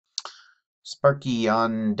Sparky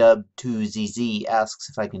on Dub2ZZ asks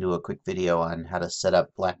if I can do a quick video on how to set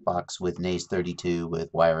up Blackbox with Naze32 with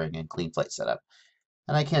wiring and Cleanflight setup.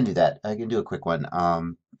 And I can do that. I can do a quick one.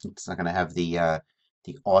 It's not going to have the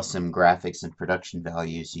awesome graphics and production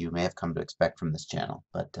values you may have come to expect from this channel,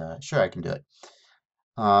 but sure, I can do it.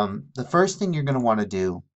 The first thing you're going to want to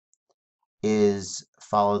do is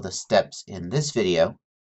follow the steps in this video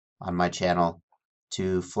on my channel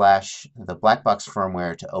to flash the Blackbox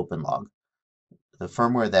firmware to OpenLog. The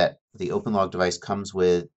firmware that the OpenLog device comes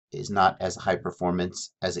with is not as high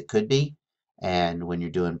performance as it could be, and when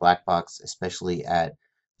you're doing Blackbox, especially at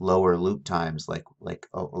lower loop times, like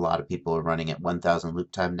a lot of people are running at 1,000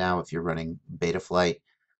 loop time now if you're running Betaflight,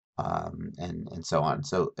 and so on.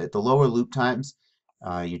 So at the lower loop times,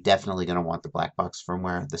 you're definitely going to want the Blackbox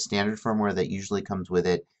firmware. The standard firmware that usually comes with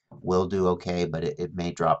it will do okay, but it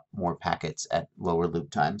may drop more packets at lower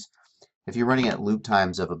loop times. If you're running at loop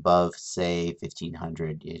times of above, say,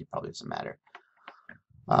 1500, it probably doesn't matter.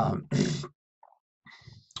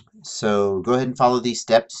 So go ahead and follow these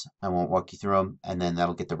steps. I won't walk you through them, and then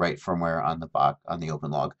that'll get the right firmware on the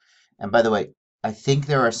OpenLog. And by the way, I think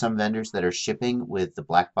there are some vendors that are shipping with the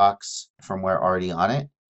Blackbox firmware already on it,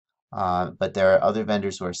 but there are other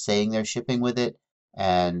vendors who are saying they're shipping with it,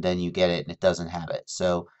 and then you get it and it doesn't have it.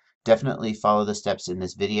 So definitely follow the steps in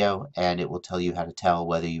this video, and it will tell you how to tell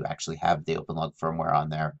whether you actually have the OpenLog firmware on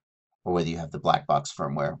there or whether you have the Blackbox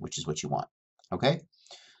firmware, which is what you want. Okay?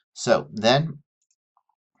 So then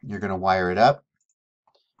you're going to wire it up,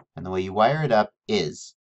 and the way you wire it up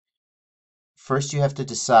is first you have to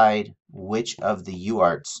decide which of the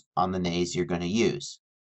UARTs on the Naze you're going to use.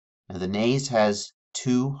 Now the Naze has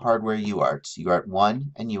two hardware UARTs, UART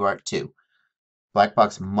 1 and UART 2.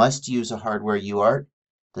 Blackbox must use a hardware UART.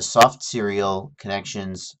 The soft serial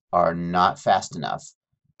connections are not fast enough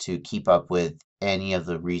to keep up with any of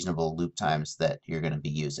the reasonable loop times that you're going to be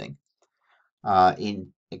using.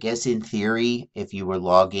 I guess in theory, if you were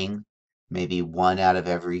logging maybe 1 out of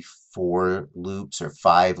every 4 loops or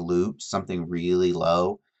 5 loops, something really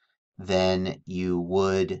low, then you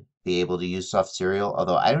would be able to use soft serial.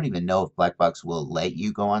 Although I don't even know if Blackbox will let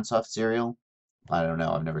you go on soft serial. I don't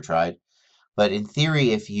know. I've never tried. But in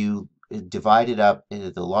theory, if you divide it up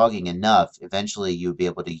into the logging enough, eventually you'll be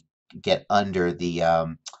able to get under the, I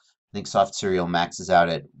think soft serial maxes out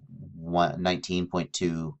at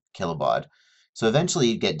 19.2 kilobaud. So eventually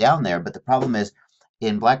you get down there, but the problem is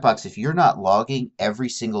in Blackbox, if you're not logging every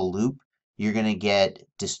single loop, you're going to get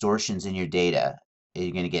distortions in your data.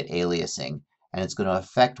 You're going to get aliasing, and it's going to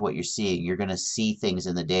affect what you're seeing. You're going to see things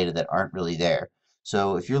in the data that aren't really there.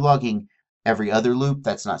 So if you're logging every other loop,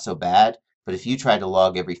 that's not so bad. But if you try to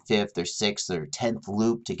log every 5th or 6th or 10th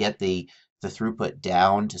loop to get the throughput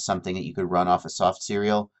down to something that you could run off a soft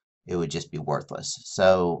serial, it would just be worthless.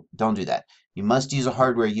 So don't do that. You must use a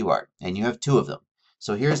hardware UART, and you have 2 of them.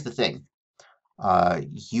 So here's the thing.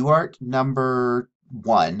 UART number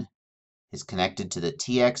 1 is connected to the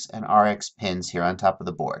TX and RX pins here on top of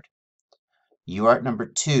the board. UART number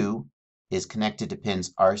 2 is connected to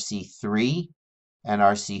pins RC3 and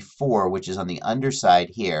RC4, which is on the underside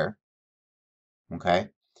here. Okay.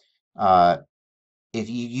 If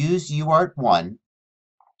you use UART 1,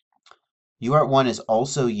 UART 1 is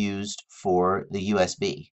also used for the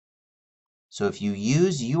USB. So if you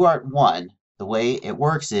use UART 1, the way it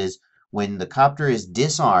works is when the copter is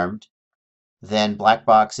disarmed, then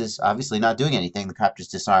Blackbox is obviously not doing anything. The copter is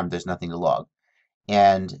disarmed. There's nothing to log.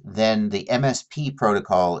 And then the MSP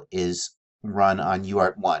protocol is run on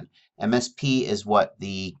UART 1. MSP is what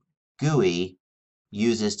the GUI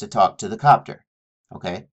uses to talk to the copter.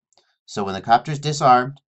 Okay? So when the copter is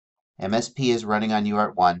disarmed, MSP is running on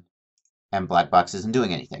UART 1, and Blackbox isn't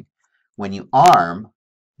doing anything. When you arm,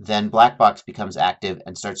 then Blackbox becomes active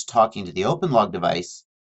and starts talking to the OpenLog device,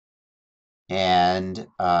 and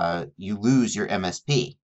you lose your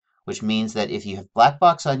MSP, which means that if you have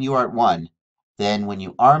Blackbox on UART 1, then when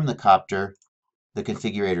you arm the copter, the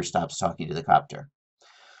configurator stops talking to the copter,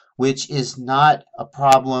 which is not a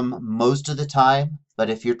problem most of the time, but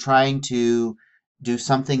if you're trying to do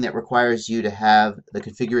something that requires you to have the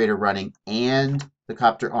configurator running and the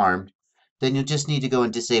copter armed, then you'll just need to go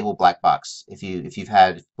and disable Blackbox if you've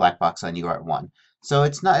had Blackbox on UART 1. So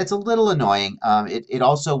it's a little annoying. It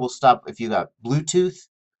also will stop if you got Bluetooth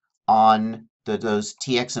on those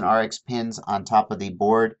TX and RX pins on top of the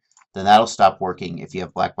board, then that'll stop working if you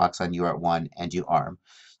have Blackbox on UART 1 and you ARM.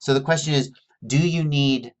 So the question is, do you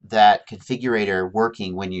need that configurator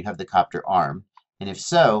working when you have the copter ARM? And if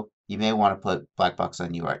so, you may want to put Blackbox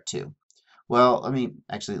on UART 2. Well, let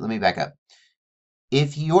me back up.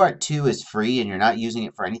 If UART 2 is free and you're not using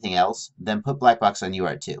it for anything else, then put Blackbox on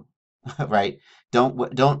UART 2. right?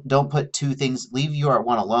 Don't put two things. Leave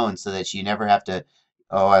UART1 alone so that you never have to.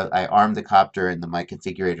 Oh, I armed the copter and my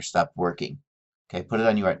configurator stopped working. Okay, put it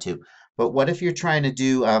on UART2. But what if you're trying to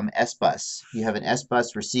do S-bus? You have an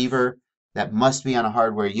S-bus receiver that must be on a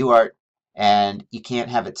hardware UART, and you can't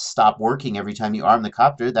have it stop working every time you arm the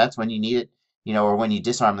copter. That's when you need it, or when you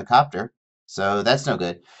disarm the copter. So that's no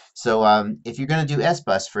good. So if you're going to do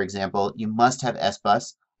S-bus, for example, you must have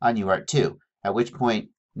S-bus on UART2. At which point,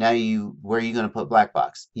 now where are you going to put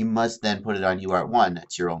Blackbox? You must then put it on UART1.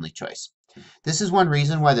 That's your only choice. This is one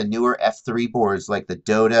reason why the newer F3 boards like the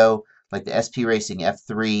Dodo, like the SP Racing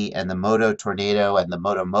F3 and the Moto Tornado and the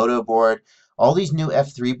Moto board, all these new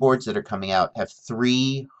F3 boards that are coming out have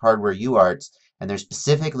 3 hardware UARTs, and they're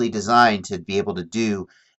specifically designed to be able to do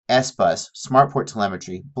S-Bus, Smart Port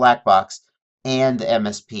Telemetry, Blackbox, and the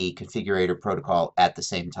MSP configurator protocol at the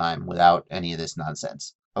same time without any of this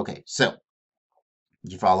nonsense. Okay, so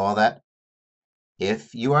you follow all that?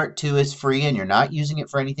 If UART2 is free and you're not using it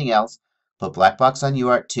for anything else, put Blackbox on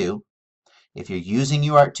UART2. If you're using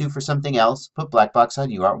UART2 for something else, put Blackbox on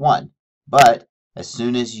UART1. But as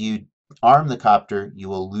soon as you arm the copter, you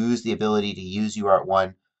will lose the ability to use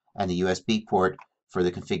UART1 and the USB port for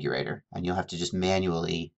the configurator, and you'll have to just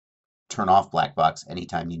manually turn off Blackbox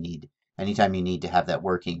anytime you need to have that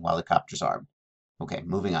working while the copter's armed. Okay,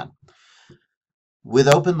 moving on. With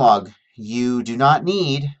OpenLog, you do not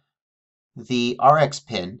need the RX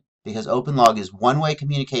pin because OpenLog is one-way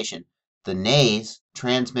communication. The Naze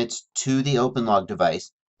transmits to the OpenLog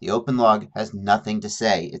device. The OpenLog has nothing to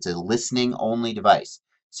say. It's a listening-only device.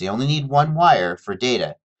 So you only need one wire for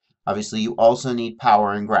data. Obviously, you also need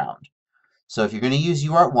power and ground. So if you're going to use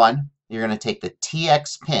UART1, you're going to take the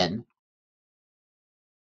TX pin.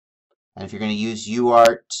 And if you're going to use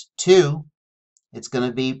UART2, it's going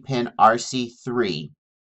to be pin RC3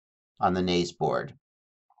 on the Naze board.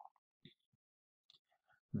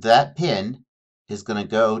 That pin is going to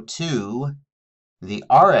go to the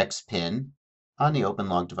RX pin on the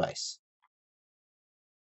OpenLog device.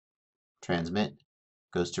 Transmit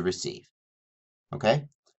goes to receive. Okay?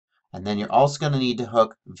 And then you're also going to need to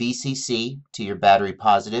hook VCC to your battery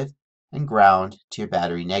positive and ground to your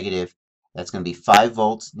battery negative. That's going to be 5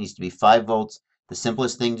 volts. It needs to be 5 volts. The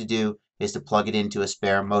simplest thing to do is to plug it into a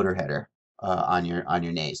spare motor header on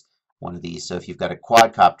your Naze. One of these. So if you've got a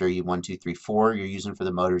quadcopter, you 1, 2, 3, 4 you're using for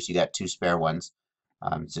the motors, you got 2 spare ones.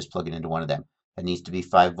 Just plug it into one of them. It needs to be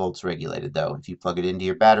 5 volts regulated though. If you plug it into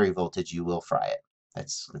your battery voltage, you will fry it.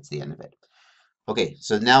 That's the end of it. Okay,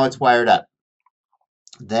 so now it's wired up.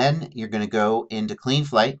 Then you're going to go into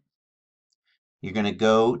Cleanflight. You're going to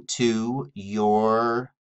go to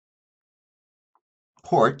your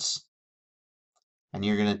ports and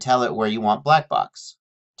you're going to tell it where you want Blackbox.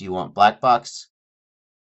 Do you want Blackbox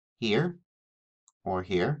here or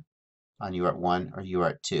here on UART1 or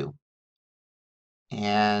UART2?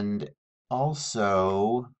 And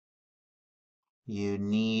also you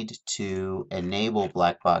need to enable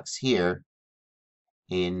Blackbox here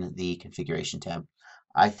in the configuration tab.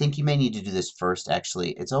 I think you may need to do this first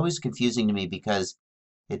actually. It's always confusing to me because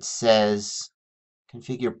it says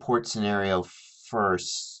configure port scenario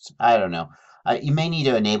first. I don't know. You may need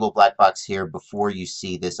to enable Blackbox here before you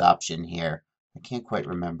see this option here. I can't quite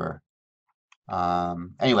remember.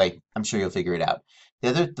 Anyway, I'm sure you'll figure it out.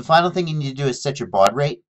 The final thing you need to do is set your baud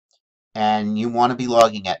rate, and you want to be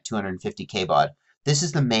logging at 250 kbaud. This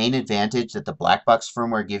is the main advantage that the Blackbox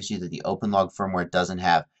firmware gives you that the OpenLog firmware doesn't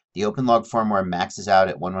have. The OpenLog firmware maxes out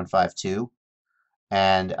at 1152,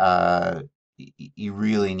 and you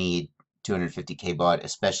really need 250 kbaud,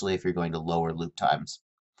 especially if you're going to lower loop times.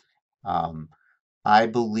 I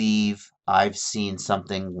believe I've seen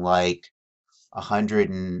something like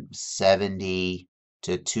 170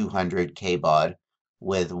 to 200 kbaud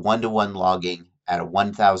with one-to-one logging at a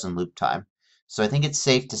 1000 loop time. So I think it's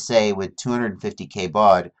safe to say with 250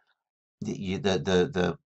 kbaud,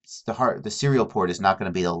 the serial port is not going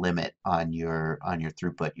to be the limit on your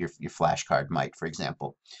throughput. Your flash card might, for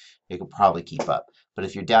example. It could probably keep up. But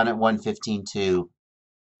if you're down at 115.2,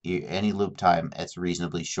 any loop time that's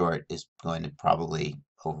reasonably short is going to probably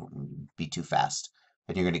be too fast,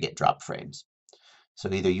 and you're going to get drop frames. So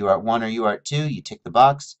either UART1 or UART2, you tick the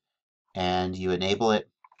box, and you enable it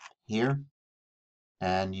here,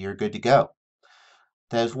 and you're good to go.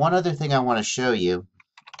 There's one other thing I want to show you,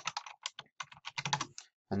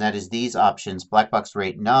 and that is these options: Blackbox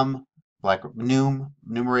rate num,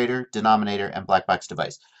 numerator, denominator, and Blackbox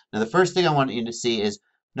device. Now the first thing I want you to see is,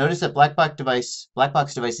 notice that Blackbox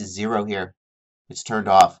device is 0 here. It's turned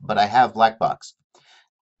off, but I have Blackbox.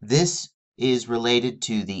 This is related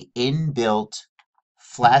to the inbuilt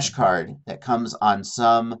flash card that comes on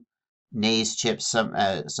some Naze chips,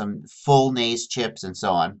 some full Naze chips, and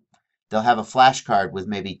so on. They'll have a flash card with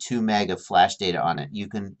maybe 2 meg of flash data on it. You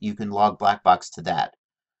can log Blackbox to that.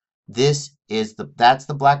 That's the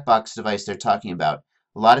Blackbox device they're talking about.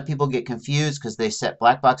 A lot of people get confused because they set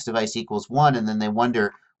Blackbox device equals 1 and then they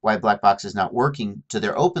wonder why Blackbox is not working to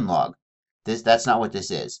their OpenLog. That's not what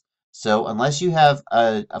this is. So unless you have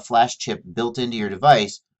a flash chip built into your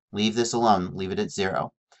device, leave this alone. Leave it at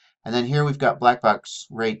 0. And then here we've got Blackbox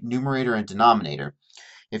rate numerator and denominator.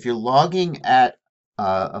 If you're logging at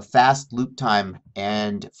a fast loop time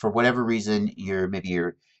and for whatever reason maybe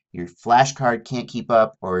your flash card can't keep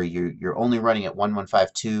up, or you're only running at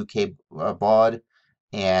 1152K baud,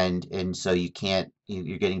 and so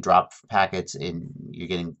you're getting dropped packets and you're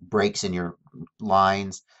getting breaks in your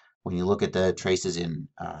lines when you look at the traces in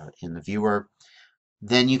the viewer,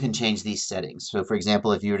 then you can change these settings. So for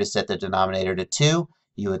example, if you were to set the denominator to 2,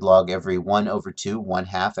 you would log every 1/2,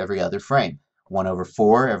 1/2 every other frame,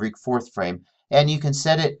 1/4 every fourth frame. And you can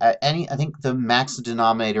set it at I think the max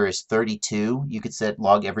denominator is 32. You could set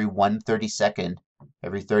log every 1/32,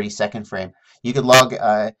 every 30-second frame. You could log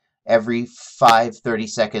every 5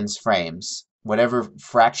 30-seconds frames, whatever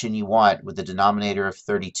fraction you want with a denominator of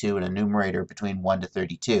 32 and a numerator between 1 to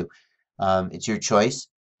 32. It's your choice.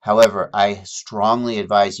 However, I strongly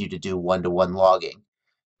advise you to do one-to-one logging.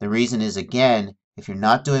 The reason is, again, if you're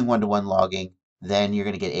not doing one-to-one logging, then you're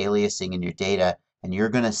going to get aliasing in your data, and you're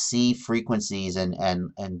going to see frequencies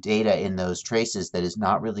and data in those traces that is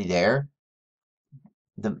not really there.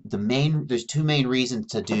 There's two main reasons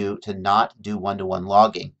to not do one-to-one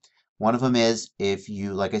logging. One of them is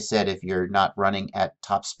like I said, if you're not running at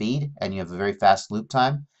top speed and you have a very fast loop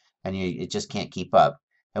time and it just can't keep up.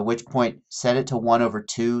 At which point, set it to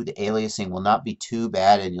 1/2. The aliasing will not be too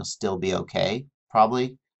bad and you'll still be okay, probably. I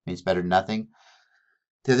mean, it's better than nothing.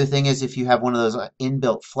 The other thing is if you have one of those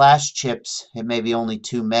inbuilt flash chips, it may be only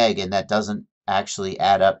 2 meg, and that doesn't actually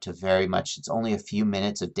add up to very much. It's only a few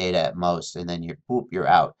minutes of data at most, and then you're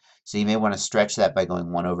out. So you may want to stretch that by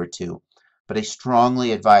going 1/2. But I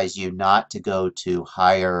strongly advise you not to go to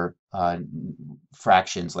higher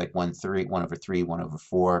fractions like 1/3, 1/3,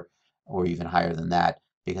 1/4, or even higher than that,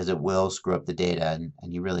 because it will screw up the data, and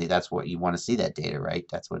that's what you want to see, that data, right?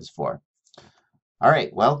 That's what it's for. All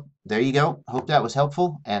right, well, there you go. Hope that was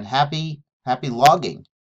helpful, and happy logging.